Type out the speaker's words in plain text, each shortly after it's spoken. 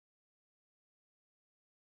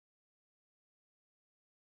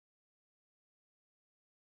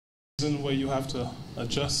where you have to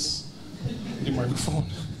adjust the microphone.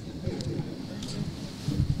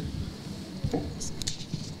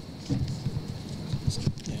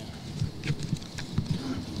 Yeah.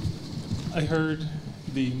 I heard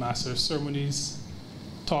the Master of Ceremonies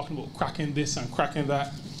talking about cracking this and cracking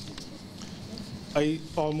that. I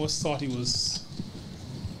almost thought he was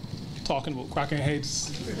talking about cracking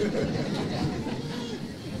heads.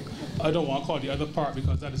 I don't want to call the other part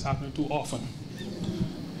because that is happening too often.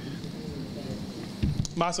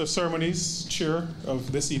 Master of Ceremonies, chair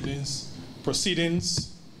of this evening's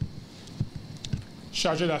proceedings,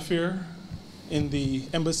 Charge d'Affaires in the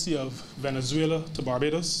Embassy of Venezuela to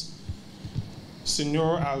Barbados,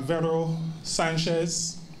 Senor Alvaro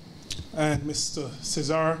Sanchez, and Mr.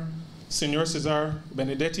 Senor Cesar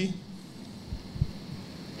Benedetti,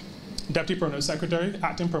 Deputy Permanent Secretary,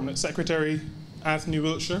 Acting Permanent Secretary Anthony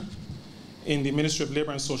Wiltshire in the Ministry of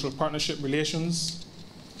Labor and Social Partnership Relations,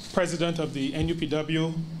 President of the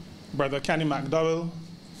NUPW, Brother Kenny McDowell,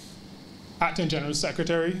 Acting General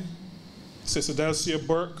Secretary, Sister Delcia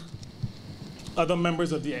Burke, other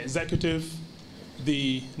members of the executive,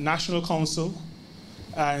 the National Council,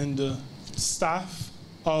 and staff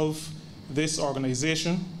of this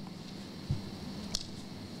organization,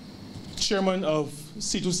 Chairman of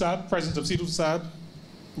C2SAB, President of C2SAB,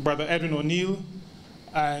 Brother Edwin O'Neill,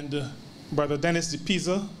 and Brother Dennis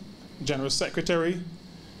DePisa, General Secretary,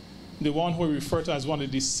 the one who we refer to as one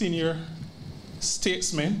of the senior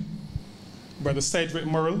statesmen, Brother Cedric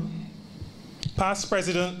Murrell, past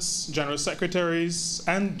presidents, general secretaries,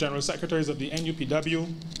 and general secretaries of the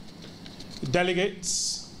NUPW,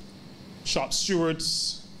 delegates, shop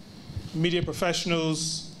stewards, media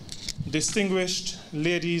professionals, distinguished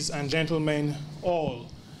ladies and gentlemen, all,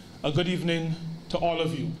 a good evening to all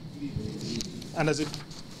of you. And as a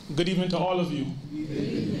good evening to all of you.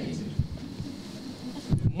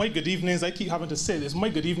 My good evenings, I keep having to say this, my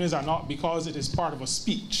good evenings are not because it is part of a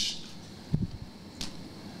speech.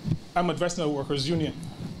 I'm addressing a workers' union.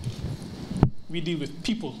 We deal with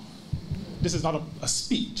people. This is not a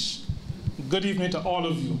speech. Good evening to all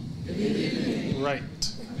of you. Good evening.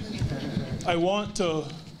 Right. I want to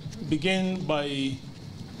begin by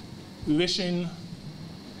wishing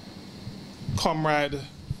Comrade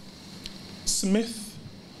Smith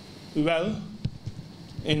well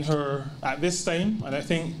in her at this time, and I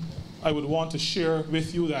think I would want to share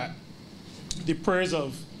with you that the prayers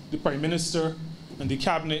of the Prime Minister and the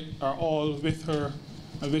Cabinet are all with her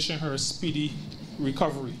and wishing her a speedy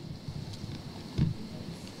recovery.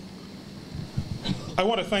 I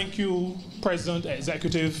want to thank you, President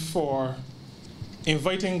Executive, for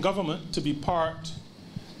inviting government to be part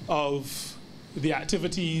of the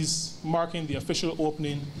activities marking the official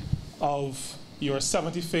opening of your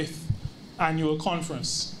 75th annual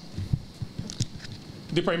conference.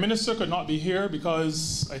 The Prime Minister could not be here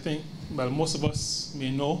because I think, well, most of us may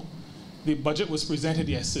know, the budget was presented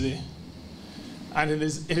yesterday. And it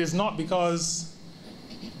is not because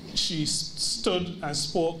she stood and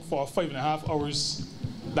spoke for 5.5 hours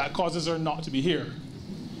that causes her not to be here.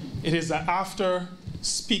 It is that after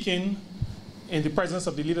speaking in the presence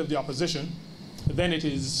of the Leader of the Opposition, then it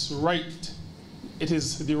is the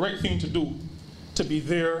right thing to do to be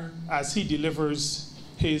there as he delivers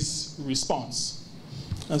his response.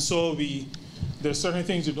 And so there are certain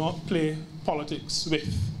things you don't play politics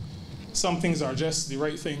with. Some things are just the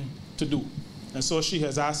right thing to do. And so she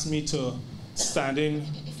has asked me to stand in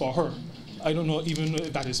for her. I don't know even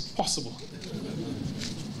if that is possible.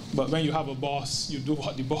 But when you have a boss, you do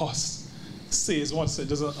what the boss says once it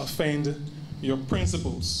doesn't offend your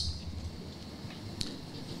principles.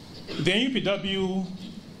 The NUPW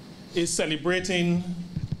is celebrating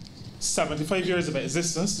 75 years of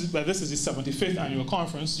existence, but this is the 75th annual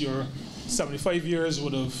conference. Your 75 years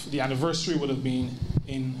the anniversary would have been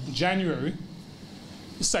in January.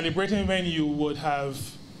 Celebrating when you would have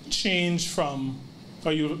changed from,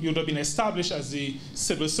 or you would have been established as the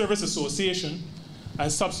Civil Service Association, and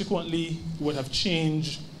subsequently would have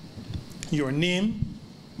changed your name,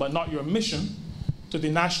 but not your mission, to the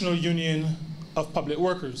National Union of Public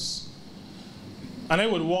Workers. And I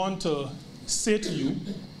would want to say to you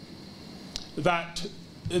that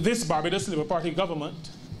this Barbados Labour Party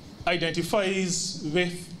government identifies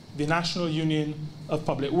with the National Union of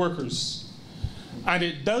Public Workers. And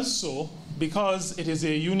it does so because it is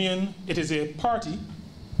a union, it is a party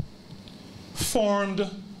formed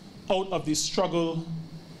out of the struggle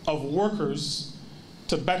of workers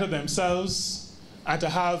to better themselves and to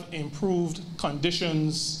have improved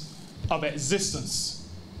conditions of existence.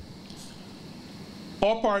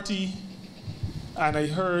 Our party, and I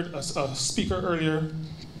heard a speaker earlier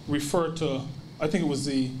refer to I think it was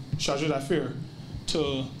the charge d'affaires,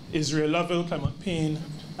 to Israel Lovell, Clement Payne,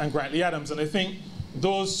 and Grant Lee Adams. And I think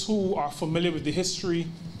those who are familiar with the history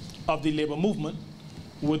of the labor movement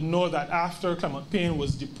would know that after Clement Payne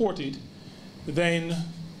was deported, then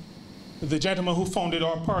the gentleman who founded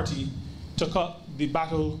our party took up the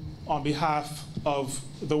battle on behalf of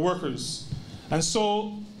the workers. And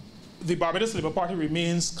so the Barbados Labour Party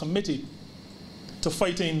remains committed to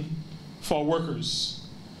fighting for workers.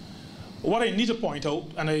 What I need to point out,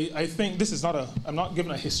 and I think this is not I'm not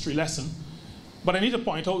giving a history lesson, but I need to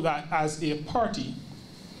point out that as a party,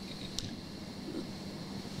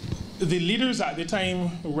 the leaders at the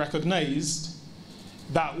time recognized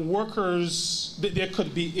that workers, there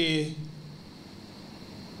could be a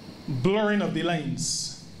blurring of the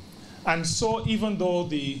lines. And so even though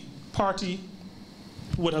the party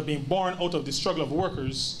would have been born out of the struggle of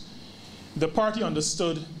workers, the party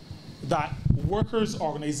understood that workers'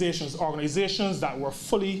 organizations that were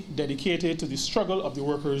fully dedicated to the struggle of the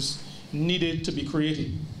workers needed to be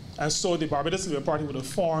created. And so the Barbados Labour Party would have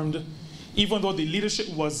formed, even though the leadership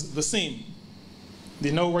was the same.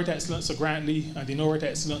 The No Right Excellence to Grant Lee and the No Right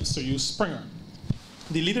Excellence to Hugh Springer.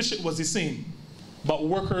 The leadership was the same, but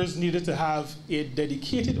workers needed to have a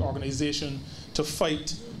dedicated organization to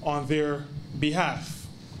fight on their behalf.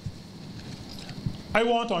 I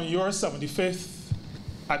want on your 75th,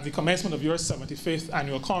 at the commencement of your 75th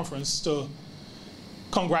annual conference, to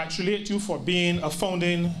congratulate you for being a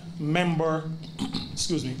founding member,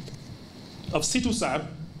 excuse me, of CITUSAB.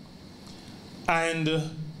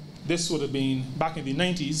 And this would have been back in the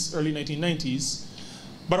 90s, early 1990s,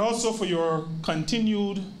 but also for your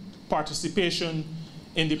continued participation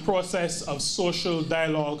in the process of social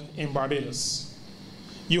dialogue in Barbados.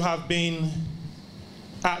 You have been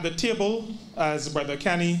at the table, as Brother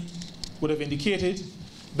Kenny would have indicated.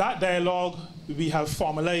 That dialogue we have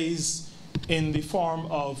formalized in the form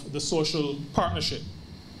of the social partnership.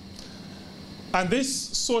 And this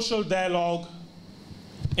social dialogue,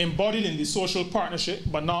 embodied in the social partnership,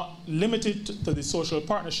 but not limited to the social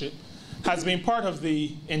partnership, has been part of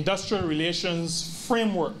the industrial relations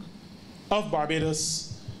framework of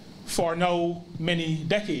Barbados for now many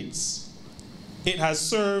decades. It has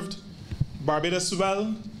served Barbados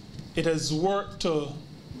well. It has worked to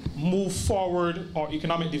move forward our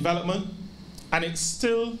economic development, and it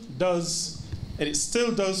still does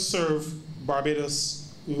serve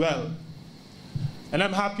Barbados well. And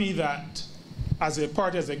I'm happy that as a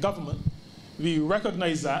party, as a government, we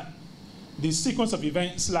recognize that the sequence of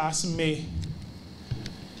events last May,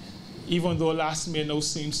 even though last May now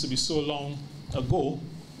seems to be so long ago,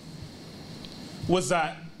 was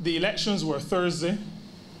that the elections were Thursday.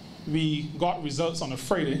 We got results on a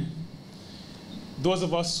Friday. Those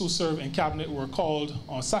of us who serve in cabinet were called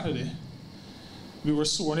on Saturday. We were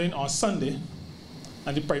sworn in on Sunday,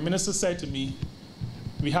 and the Prime Minister said to me,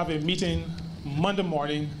 we have a meeting Monday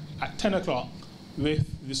morning at 10 o'clock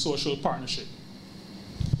with the social partnership.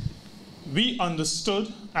 We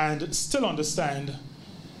understood and still understand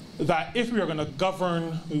that if we are going to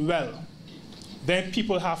govern well, then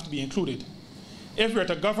people have to be included. If we are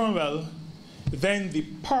to govern well, then the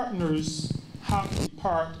partners have to be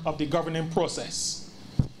part of the governing process.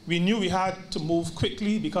 We knew we had to move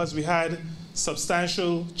quickly because we had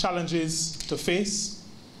substantial challenges to face,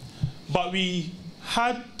 but we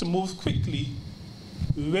had to move quickly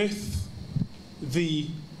with the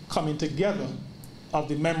coming together of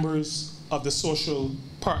the members of the social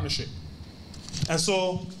partnership. And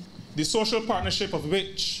so the social partnership, of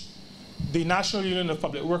which the National Union of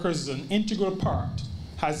Public Workers is an integral part,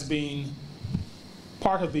 has been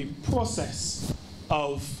part of the process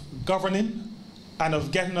of governing and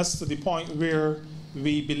of getting us to the point where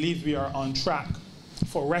we believe we are on track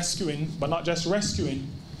for rescuing, but not just rescuing,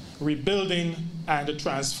 rebuilding and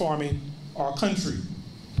transforming our country.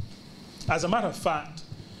 As a matter of fact,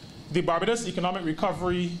 the Barbados Economic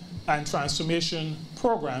Recovery and Transformation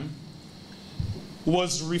Program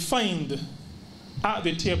was refined at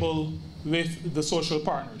the table with the social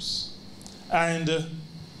partners. And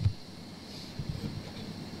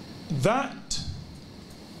that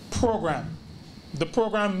program, the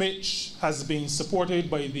program which has been supported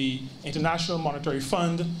by the International Monetary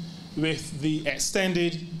Fund with the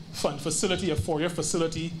extended fund facility, a 4-year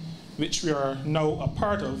facility, which we are now a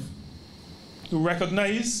part of,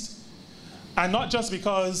 recognized, and not just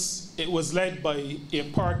because it was led by a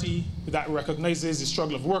party that recognizes the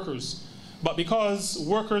struggle of workers, but because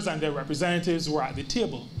workers and their representatives were at the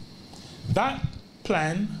table. That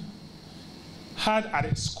plan had at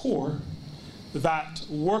its core that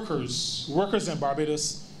workers in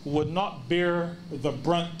Barbados would not bear the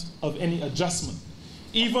brunt of any adjustment,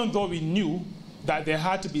 even though we knew that there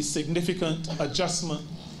had to be significant adjustment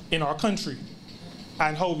in our country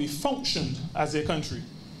and how we functioned as a country.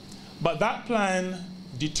 But that plan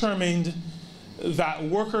determined that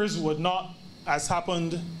workers would not, as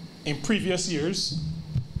happened in previous years,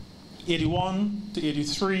 81 to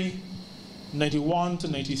 83, 91 to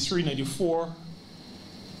 93, 94,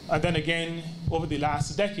 and then again over the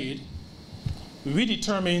last decade, we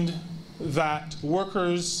determined that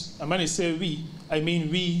workers, and when I say we, I mean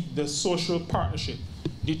we, the social partnership,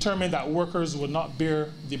 determined that workers would not bear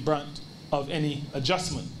the brunt of any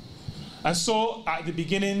adjustment. And so at the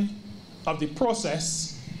beginning of the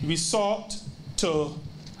process, we sought to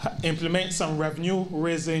implement some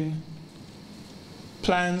revenue-raising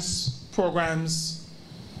plans, programs,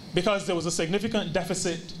 because there was a significant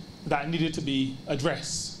deficit that needed to be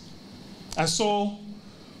addressed. And so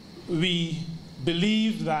we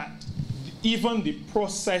believed that even the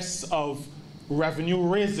process of revenue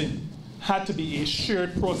raising had to be a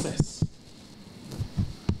shared process,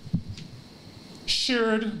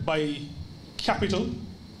 shared by capital,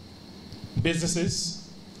 businesses,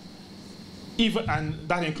 even, and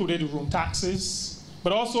that included room taxes,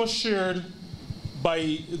 but also shared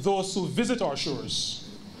by those who visit our shores.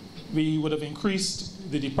 We would have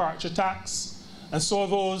increased the departure tax, and so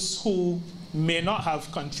those who may not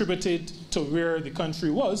have contributed to where the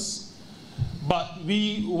country was, but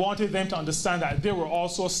we wanted them to understand that they were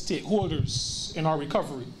also stakeholders in our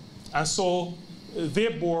recovery. And so they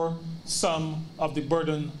bore some of the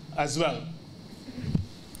burden as well.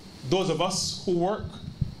 Those of us who work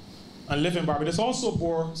and live in Barbados also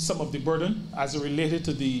bore some of the burden as it related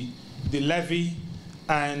to the levy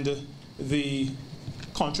and the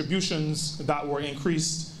contributions that were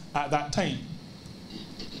increased at that time.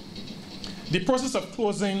 The process of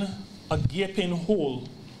closing a gaping hole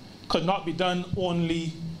could not be done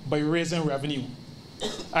only by raising revenue.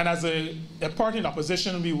 And as a party in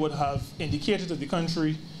opposition, we would have indicated to the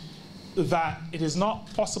country that it is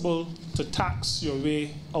not possible to tax your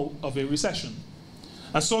way out of a recession.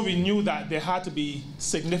 And so we knew that there had to be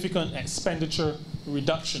significant expenditure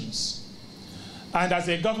reductions. And as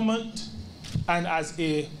a government and as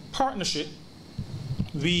a partnership,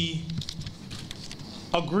 we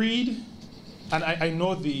agreed, and I know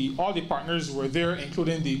all the partners were there,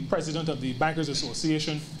 including the president of the Bankers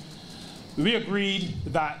Association. We agreed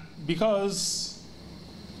that because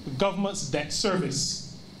government's debt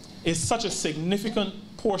service is such a significant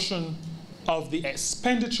portion of the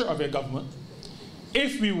expenditure of a government,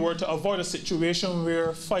 if we were to avoid a situation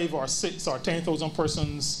where 5 or 6 or 10,000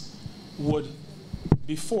 persons would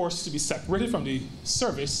be forced to be separated from the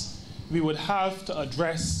service, we would have to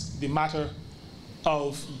address the matter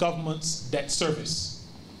of government's debt service.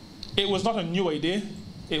 It was not a new idea.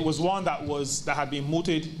 It was one that had been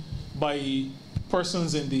mooted by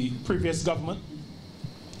persons in the previous government.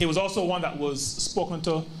 It was also one that was spoken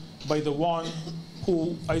to by the one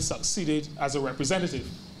who I succeeded as a representative.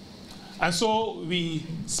 And so we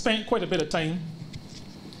spent quite a bit of time,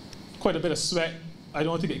 quite a bit of sweat. I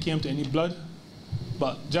don't think it came to any blood,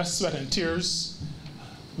 but just sweat and tears.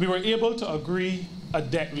 We were able to agree a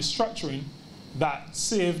debt restructuring that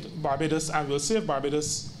saved Barbados and will save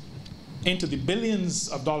Barbados into the billions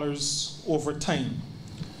of dollars over time.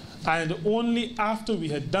 And only after we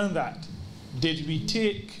had done that did we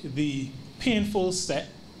take the painful step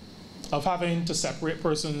of having to separate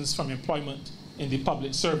persons from employment in the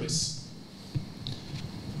public service.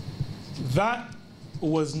 That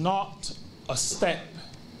was not a step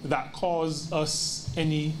that caused us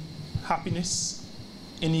any happiness,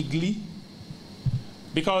 any glee,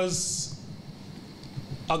 because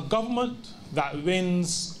a government that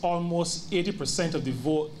wins almost 80% of the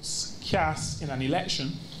votes cast in an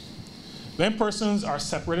election, when persons are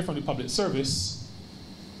separated from the public service,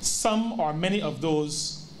 some or many of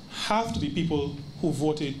those have to be people who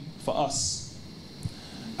voted for us.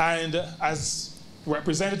 And as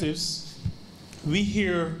representatives, we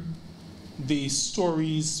hear the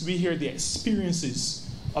stories, we hear the experiences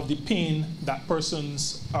of the pain that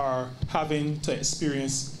persons are having to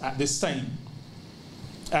experience at this time.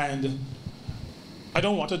 And I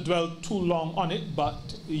don't want to dwell too long on it,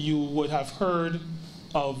 but you would have heard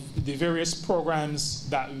of the various programs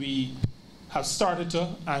that we have started to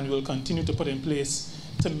and will continue to put in place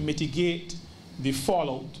to mitigate the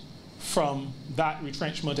fallout from that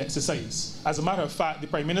retrenchment exercise. As a matter of fact, the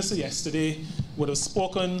Prime Minister yesterday would have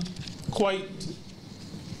spoken at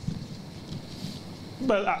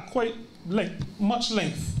much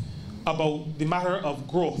length about the matter of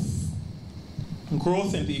growth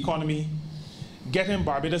in the economy, getting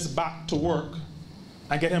Barbados back to work,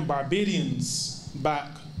 and getting Barbadians back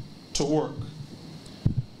to work.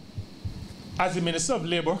 As the Minister of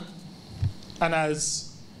Labour and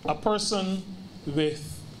as a person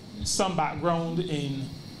with some background in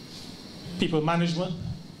people management,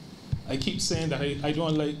 I keep saying that I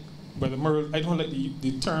don't like, Brother Merle, I don't like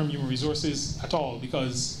the term human resources at all,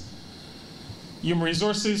 because human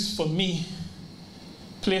resources for me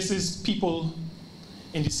places people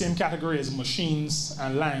in the same category as machines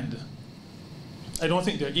and land. I don't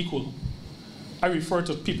think they're equal. I refer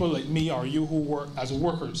to people like me or you who work as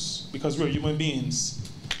workers, because we're human beings.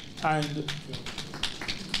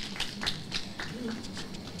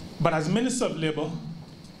 But as Minister of Labour,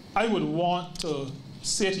 I would want to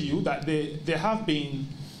say to you that there have been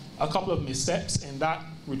a couple of missteps in that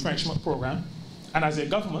retrenchment program. And as a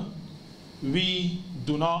government, we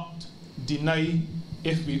do not deny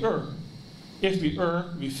if we err. If we err,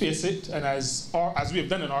 we face it. And as we have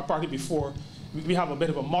done in our party before, we have a bit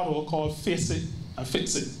of a motto called face it and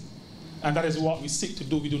fix it. And that is what we seek to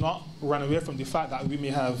do. We do not run away from the fact that we may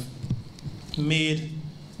have made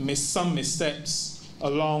some missteps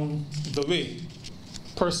along the way.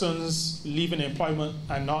 Persons leaving employment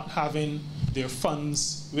and not having their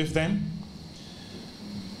funds with them.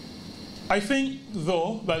 I think,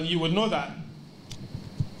 though, well, you would know that,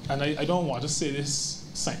 and I don't want to say this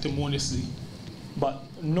sanctimoniously, but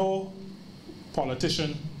no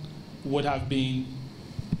politician would have been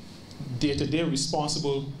day-to-day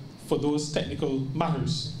responsible for those technical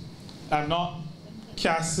matters. I'm not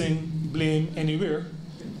casting blame anywhere.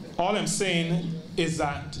 All I'm saying is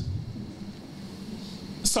that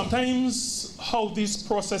sometimes how these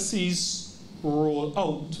processes roll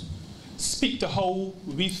out speak to how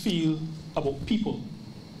we feel about people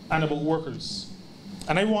and about workers.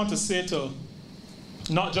 And I want to say to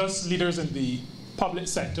not just leaders in the public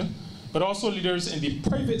sector, but also leaders in the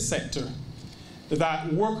private sector,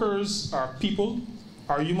 that workers are people,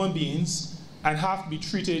 are human beings, and have to be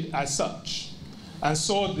treated as such. And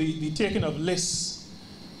so the taking of lists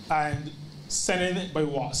and sending it by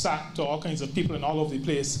WhatsApp to all kinds of people and all over the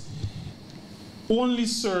place only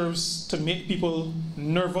serves to make people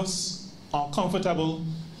nervous, uncomfortable,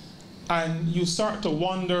 and you start to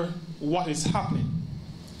wonder what is happening.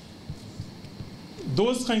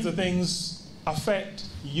 Those kinds of things affect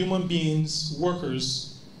human beings,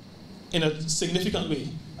 workers, in a significant way.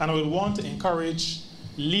 And I would want to encourage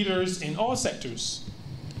leaders in all sectors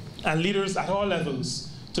and leaders at all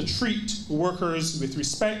levels to treat workers with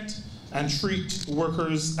respect and treat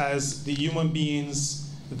workers as the human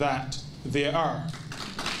beings that they are.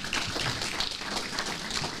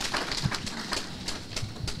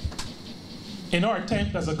 In our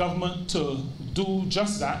attempt as a government to do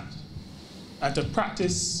just that and to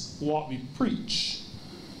practice what we preach,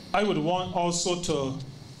 I would want also to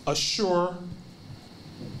assure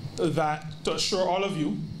all of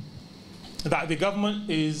you that the government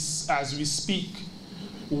is, as we speak,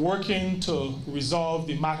 working to resolve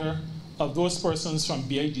the matter of those persons from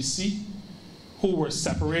BIDC who were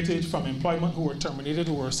separated from employment, who were terminated,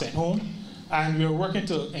 who were sent home. And we are working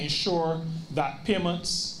to ensure that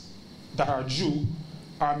payments that are due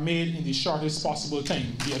are made in the shortest possible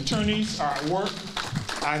time. The attorneys are at work,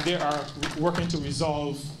 and they are working to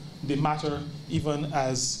resolve the matter even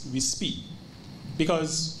as we speak.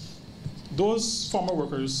 Because those former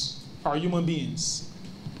workers are human beings,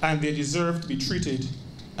 and they deserve to be treated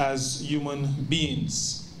as human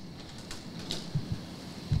beings.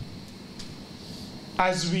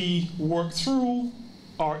 As we work through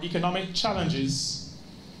our economic challenges,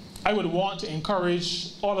 I would want to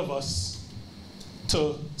encourage all of us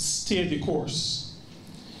to stay the course.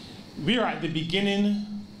 We are at the beginning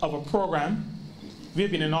of a program. We've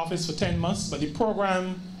been in office for 10 months, but the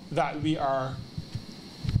program that we are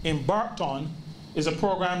embarked on is a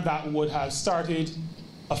program that would have started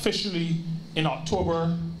officially in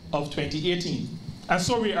October of 2018. And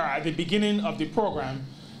so we are at the beginning of the program,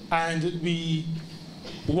 and we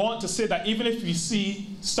want to say that even if we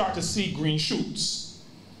start to see green shoots,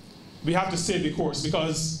 we have to stay the course,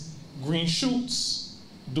 because green shoots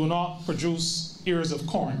do not produce ears of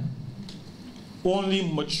corn. Only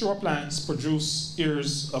mature plants produce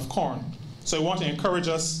ears of corn. So I want to encourage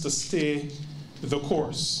us to stay the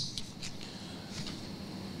course.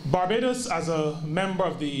 Barbados, as a member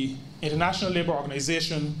of the International Labour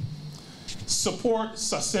Organization, supports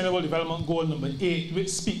Sustainable Development Goal number 8, which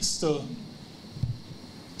speaks to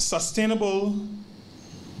sustainable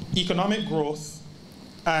economic growth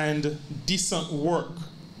and decent work.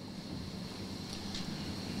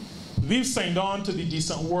 We've signed on to the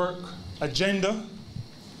decent work agenda,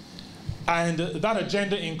 and that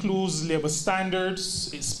agenda includes labor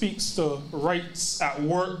standards. It speaks to rights at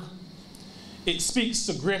work. It speaks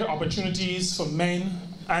to greater opportunities for men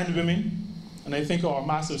and women. and I think our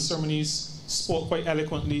Master of Ceremonies spoke quite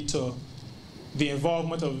eloquently to the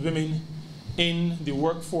involvement of women in the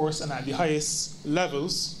workforce and at the highest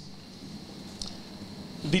levels.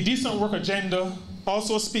 The Decent Work Agenda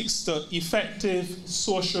also speaks to effective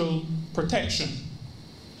social protection,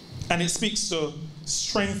 and it speaks to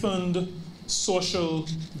strengthened social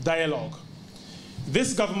dialogue.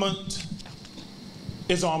 This government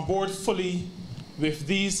is on board fully with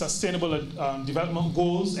these Sustainable Development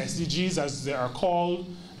Goals, SDGs as they are called,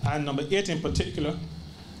 and number 8 in particular.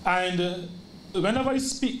 And whenever I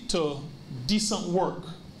speak to decent work,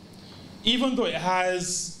 even though it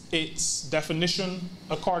has its definition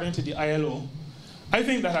according to the ILO, I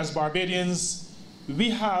think that as Barbadians,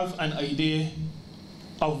 we have an idea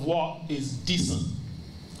of what is decent.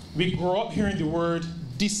 We grow up hearing the word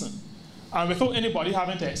decent, and without anybody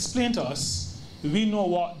having to explain to us, we know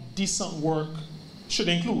what decent work should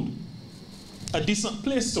include. A decent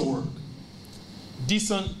place to work,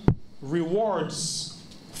 decent rewards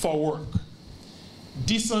for work,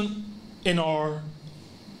 decent in our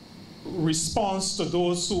response to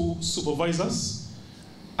those who supervise us,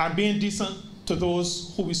 and being decent to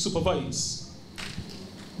those who we supervise.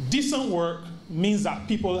 Decent work means that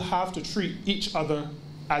people have to treat each other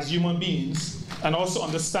as human beings and also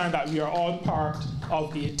understand that we are all part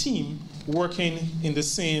of a team working in the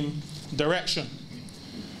same direction.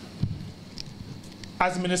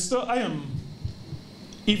 As minister, I am,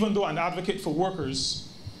 even though an advocate for workers,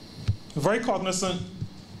 very cognizant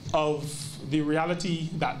of the reality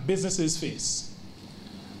that businesses face.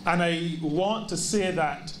 And I want to say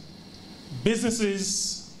that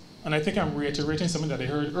businesses, and I think I'm reiterating something that I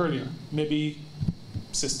heard earlier, maybe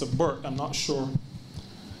Sister Burt, I'm not sure.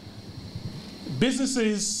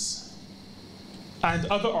 Businesses and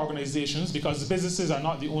other organizations, because businesses are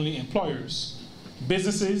not the only employers,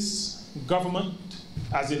 businesses, government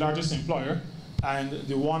as the largest employer, and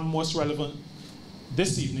the one most relevant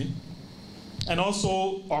this evening, and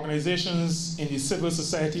also organizations in the civil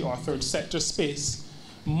society or third sector space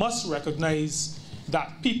must recognize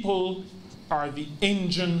that people are the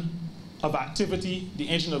engine of activity, the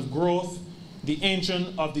engine of growth, the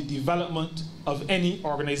engine of the development of any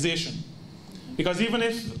organization. Because even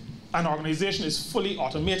if an organization is fully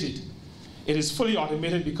automated, it is fully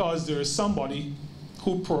automated because there is somebody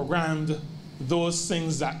who programmed those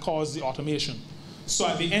things that cause the automation. So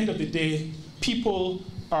at the end of the day, people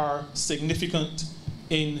are significant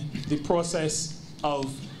in the process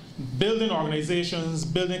of building organizations,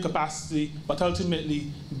 building capacity, but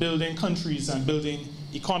ultimately building countries and building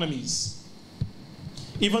economies.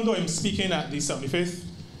 Even though I'm speaking at the 75th,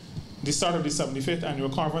 the start of the 75th Annual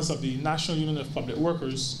Conference of the National Union of Public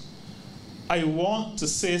Workers, I want to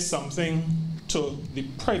say something to the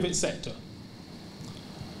private sector.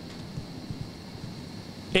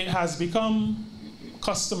 It has become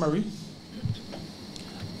customary,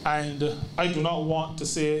 and I do not want to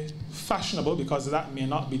say fashionable because that may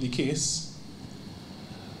not be the case,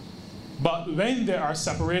 but when there are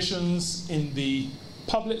separations in the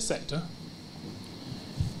public sector,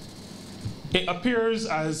 it appears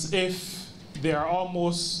as if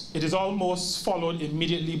it is almost followed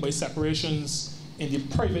immediately by separations in the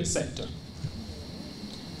private sector.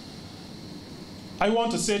 I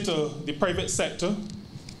want to say to the private sector,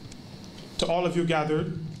 to all of you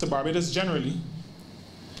gathered, to Barbados generally,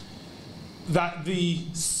 that the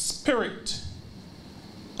spirit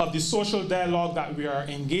of the social dialogue that we are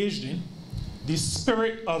engaged in, the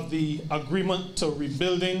spirit of the agreement to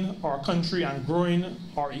rebuilding our country and growing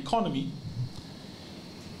our economy,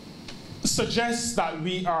 suggests that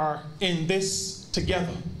we are in this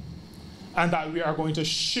together and that we are going to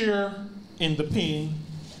share in the pain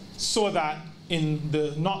so that in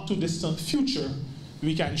the not too distant future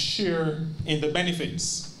we can share in the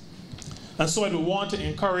benefits. And so I would want to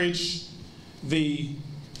encourage the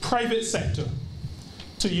private sector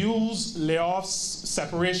to use layoffs,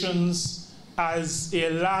 separations as a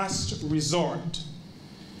last resort.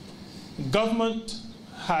 Government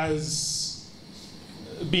has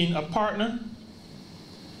been a partner,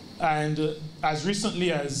 and as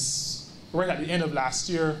recently as right at the end of last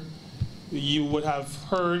year, you would have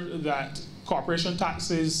heard that corporation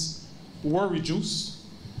taxes were reduced,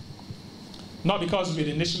 not because we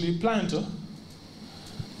had initially planned to,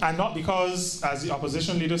 and not because, as the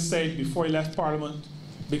opposition leader said before he left Parliament,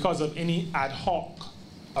 because of any ad hoc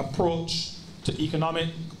approach to economic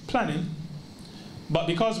planning, but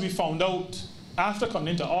because we found out after coming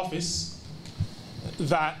into office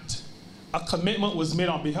that a commitment was made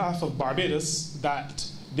on behalf of Barbados that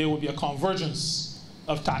there would be a convergence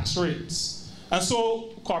of tax rates. And so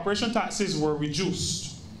corporation taxes were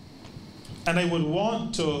reduced. And I would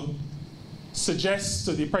want to suggests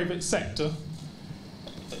to the private sector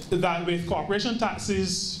that with corporation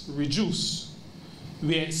taxes reduced,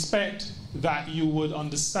 we expect that you would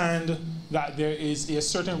understand that there is a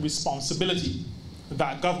certain responsibility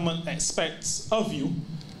that government expects of you,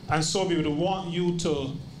 and so we would want you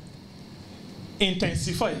to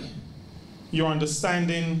intensify your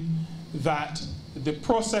understanding that the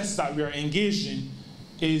process that we are engaged in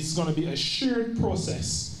is going to be a shared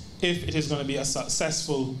process if it is going to be a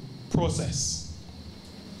successful process.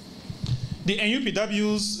 The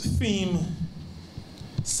NUPW's theme,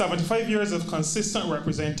 75 years of consistent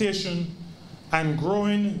representation and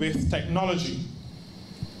growing with technology,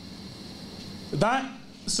 that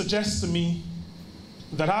suggests to me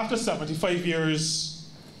that after 75 years,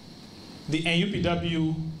 the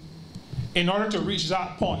NUPW, in order to reach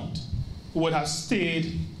that point, would have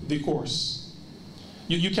stayed the course.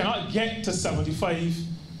 You cannot get to 75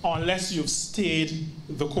 unless you've stayed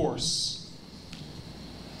the course.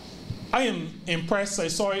 I am impressed. I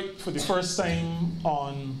saw it for the first time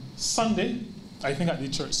on Sunday, I think at the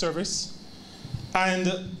church service.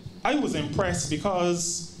 And I was impressed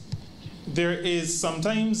because there is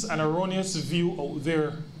sometimes an erroneous view out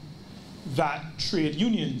there that trade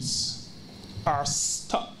unions are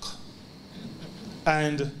stuck.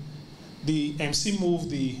 And the MC moved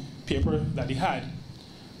the paper that he had.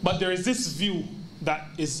 But there is this view that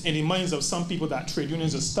is in the minds of some people that trade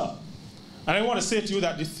unions are stuck. And I want to say to you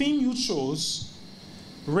that the theme you chose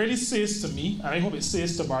really says to me, and I hope it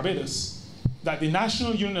says to Barbados, that the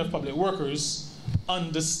National Union of Public Workers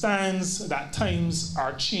understands that times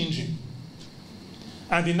are changing.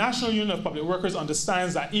 And the National Union of Public Workers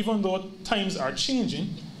understands that even though times are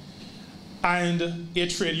changing, and a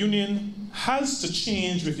trade union has to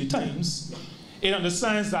change with the times, it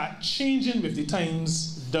understands that changing with the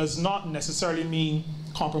times does not necessarily mean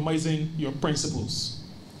compromising your principles.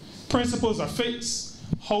 Principles are fixed.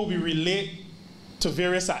 How we relate to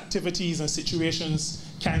various activities and situations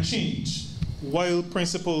can change, while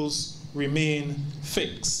principles remain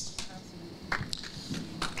fixed.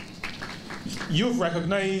 You've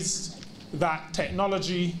recognized that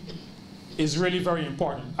technology is really very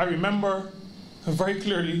important. I remember very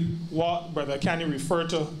clearly what Brother Canny referred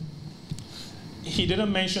to. He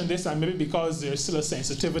didn't mention this, and maybe because there's still a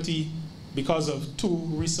sensitivity because of two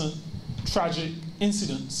recent tragic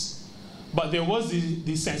incidents. But there was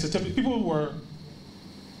the sensitivity. People were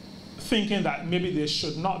thinking that maybe they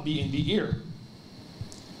should not be in the air.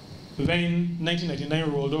 Then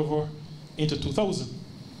 1999 rolled over into 2000.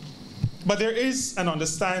 But there is an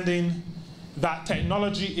understanding that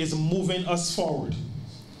technology is moving us forward.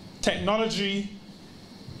 Technology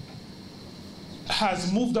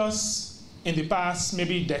has moved us in the past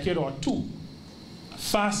maybe decade or two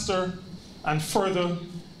faster and further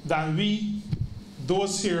than we,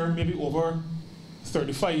 those here maybe over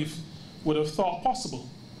 35, would have thought possible.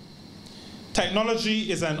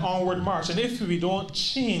 Technology is an onward march, and if we don't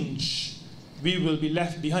change, we will be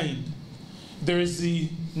left behind. There is the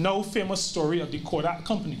now famous story of the Kodak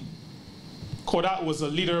company. Kodak was a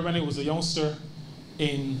leader when it was a youngster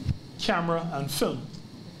in camera and film.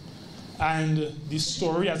 And the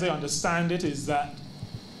story, as I understand it, is that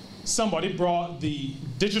somebody brought the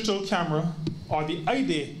digital camera, or the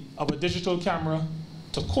idea of a digital camera,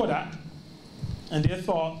 to Kodak, and they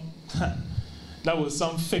thought that was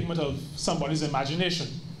some figment of somebody's imagination.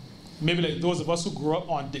 Maybe like those of us who grew up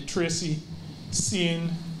on Dick Tracy seeing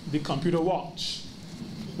the computer watch.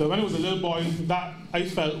 But when I was a little boy, that I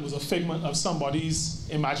felt was a figment of somebody's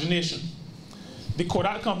imagination. The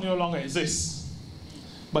Kodak company no longer exists,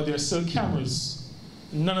 but there are still cameras,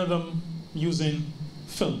 none of them using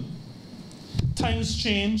film. Times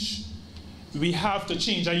change, we have to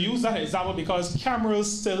change. I use that example because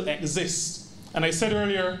cameras still exist. And I said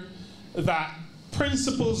earlier that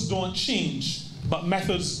principles don't change, but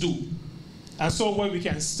methods do. And so while we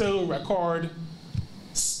can still record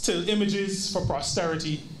still images for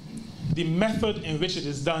posterity, the method in which it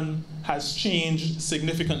is done has changed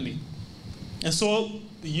significantly. And so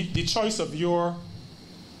the choice of your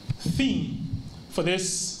theme for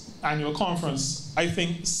this annual conference, I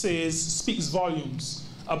think, speaks volumes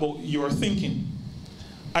about your thinking.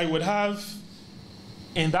 I would have,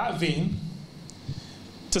 in that vein,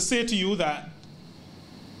 to say to you that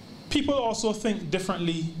people also think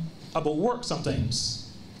differently about work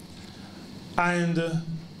sometimes. And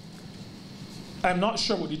I'm not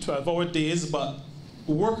sure what the 12-hour days, but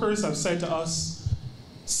workers have said to us,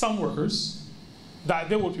 some workers, that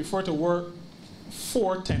they would prefer to work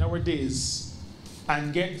 4 10-hour days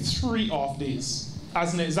and get 3 off days,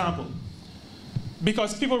 as an example.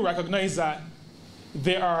 Because people recognize that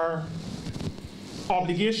there are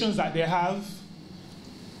obligations that they have,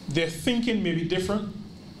 their thinking may be different,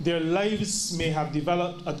 their lives may have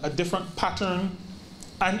developed a different pattern,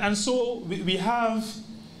 and so we have,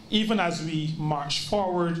 even as we march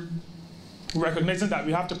forward, recognizing that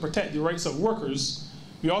we have to protect the rights of workers,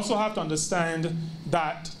 we also have to understand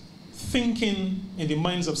that thinking in the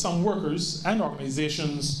minds of some workers and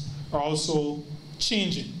organizations are also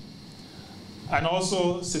changing. And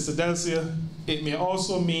also, Sister Delcia, it may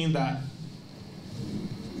also mean that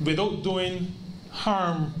without doing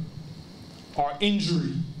harm or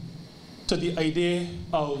injury to the idea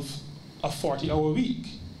of a 40-hour week,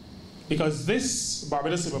 because this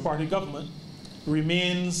Barbados Labour Party government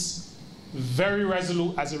remains very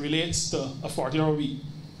resolute as it relates to a 40-hour week.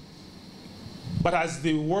 But as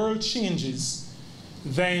the world changes,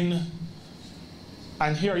 then,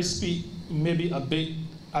 and here I speak maybe a bit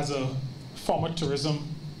as a former tourism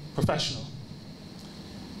professional,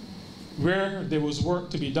 where there was work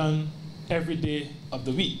to be done every day of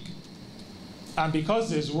the week. And because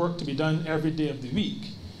there's work to be done every day of the week,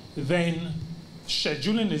 then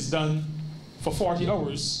scheduling is done for 40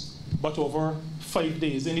 hours, but over 5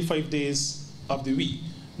 days, any 5 days of the week.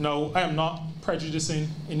 Now, I am not prejudicing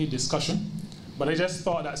any discussion, but I just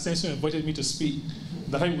thought that since you invited me to speak,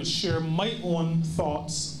 that I would share my own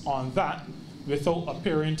thoughts on that without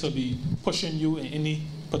appearing to be pushing you in any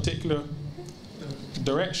particular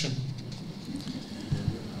direction.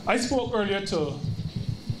 I spoke earlier to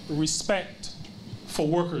respect for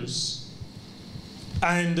workers,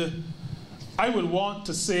 and I would want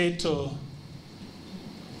to say to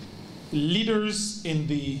leaders in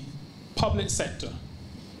the public sector,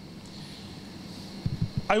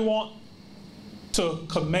 I want to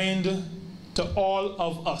commend to all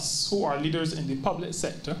of us who are leaders in the public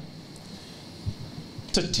sector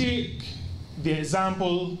to take the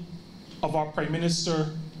example of our Prime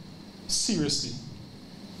Minister seriously.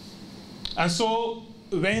 And so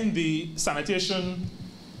when the Sanitation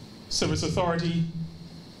Service Authority,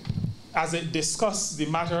 as it discussed the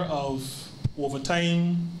matter of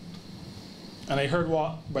overtime, and I heard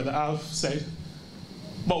what Brother Alf said,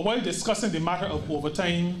 but while discussing the matter of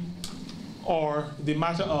overtime or the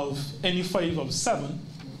matter of any 5 of 7,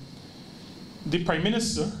 the Prime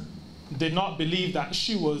Minister did not believe that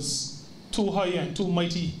she was too high and too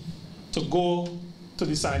mighty to go to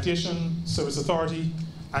the Sanitation Service Authority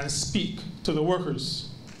and speak to the workers.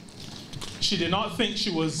 She did not think she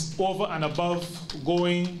was over and above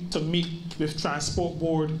going to meet with Transport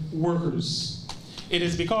Board workers. It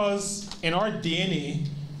is because in our DNA,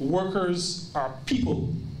 workers are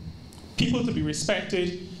people. People to be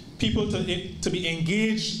respected, people to be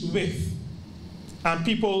engaged with, and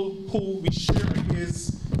people who we share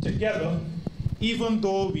ideas together, even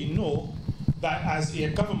though we know that as a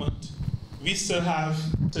government, we still have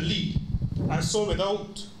to lead. And so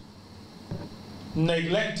without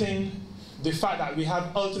neglecting the fact that we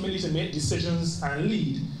have ultimately to make decisions and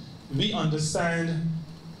lead, we understand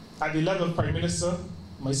at the level of Prime Minister,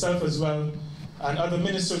 myself as well, and other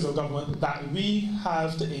ministers of government, that we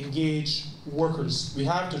have to engage workers. We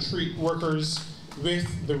have to treat workers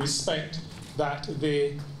with the respect that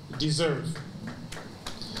they deserve.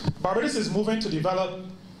 Barbados is moving to develop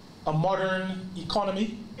a modern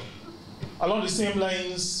economy along the same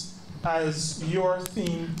lines as your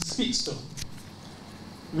theme speaks to.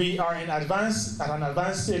 We are at an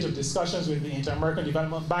advanced stage of discussions with the Inter-American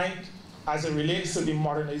Development Bank as it relates to the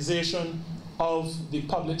modernization of the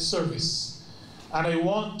public service. And I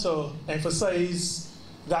want to emphasize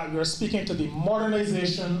that we are speaking to the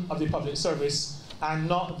modernization of the public service and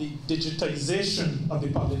not the digitization of the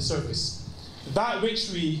public service. That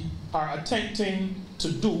which we are attempting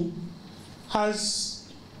to do has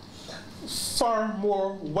far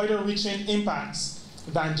more wider-reaching impacts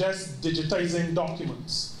than just digitizing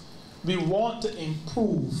documents. We want to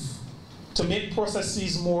improve, to make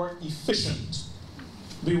processes more efficient.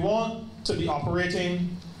 We want to be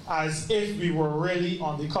operating as if we were really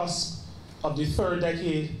on the cusp of the 3rd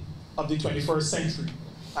decade of the 21st century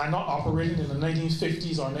and not operating in the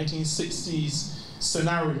 1950s or 1960s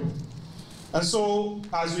scenario. And so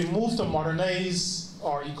as we move to modernize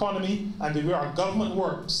our economy and the way our government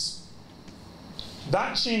works,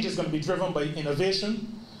 that change is going to be driven by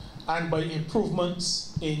innovation and by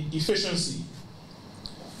improvements in efficiency.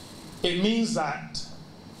 It means that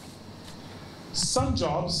some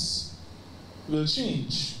jobs will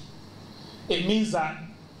change. It means that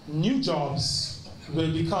new jobs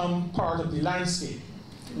will become part of the landscape.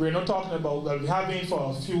 We're not talking about, well, we have been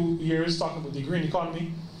for a few years talking about the green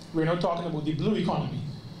economy. We're not talking about the blue economy.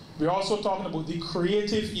 We're also talking about the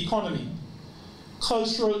creative economy,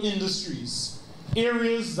 cultural industries,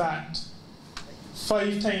 areas that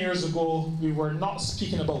 5, 10 years ago we were not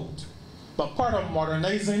speaking about. But part of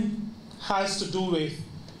modernizing has to do with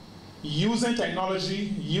using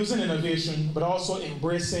technology, using innovation, but also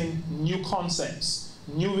embracing new concepts,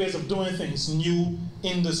 new ways of doing things, new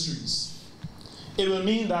industries. It will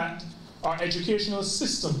mean that our educational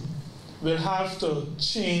system will have to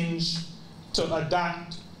change to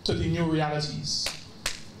adapt to the new realities.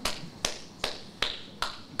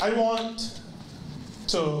 I want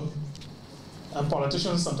to, and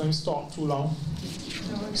politicians sometimes talk too long,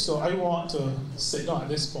 so I want to sit down at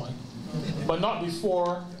this point, but not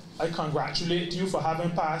before I congratulate you for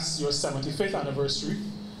having passed your 75th anniversary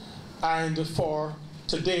and for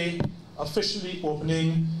today officially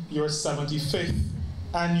opening your 75th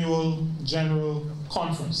annual General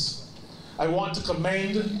Conference. I want to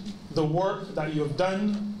commend the work that you have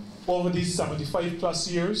done over these 75 plus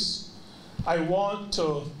years. I want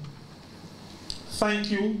to thank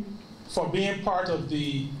you for being part of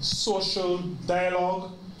the social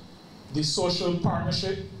dialogue, the social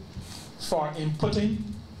partnership, for inputting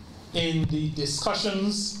in the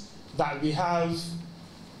discussions that we have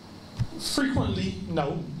frequently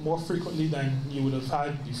now, more frequently than you would have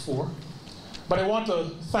had before. But I want to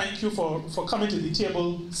thank you for coming to the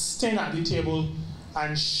table, staying at the table,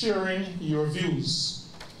 and sharing your views,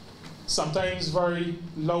 sometimes very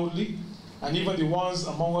loudly, and even the ones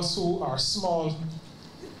among us who are small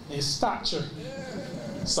in stature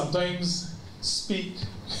sometimes speak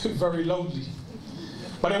very loudly.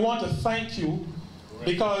 But I want to thank you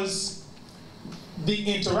because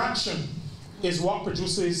the interaction is what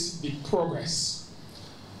produces the progress.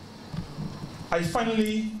 I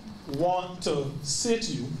finally want to say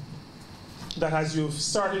to you that as you've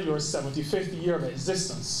started your 75th year of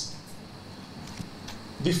existence,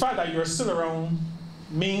 the fact that you're still around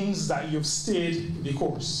means that you've stayed the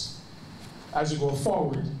course. As you go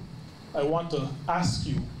forward, I want to ask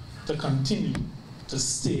you to continue to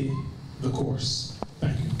stay the course.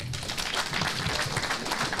 Thank you.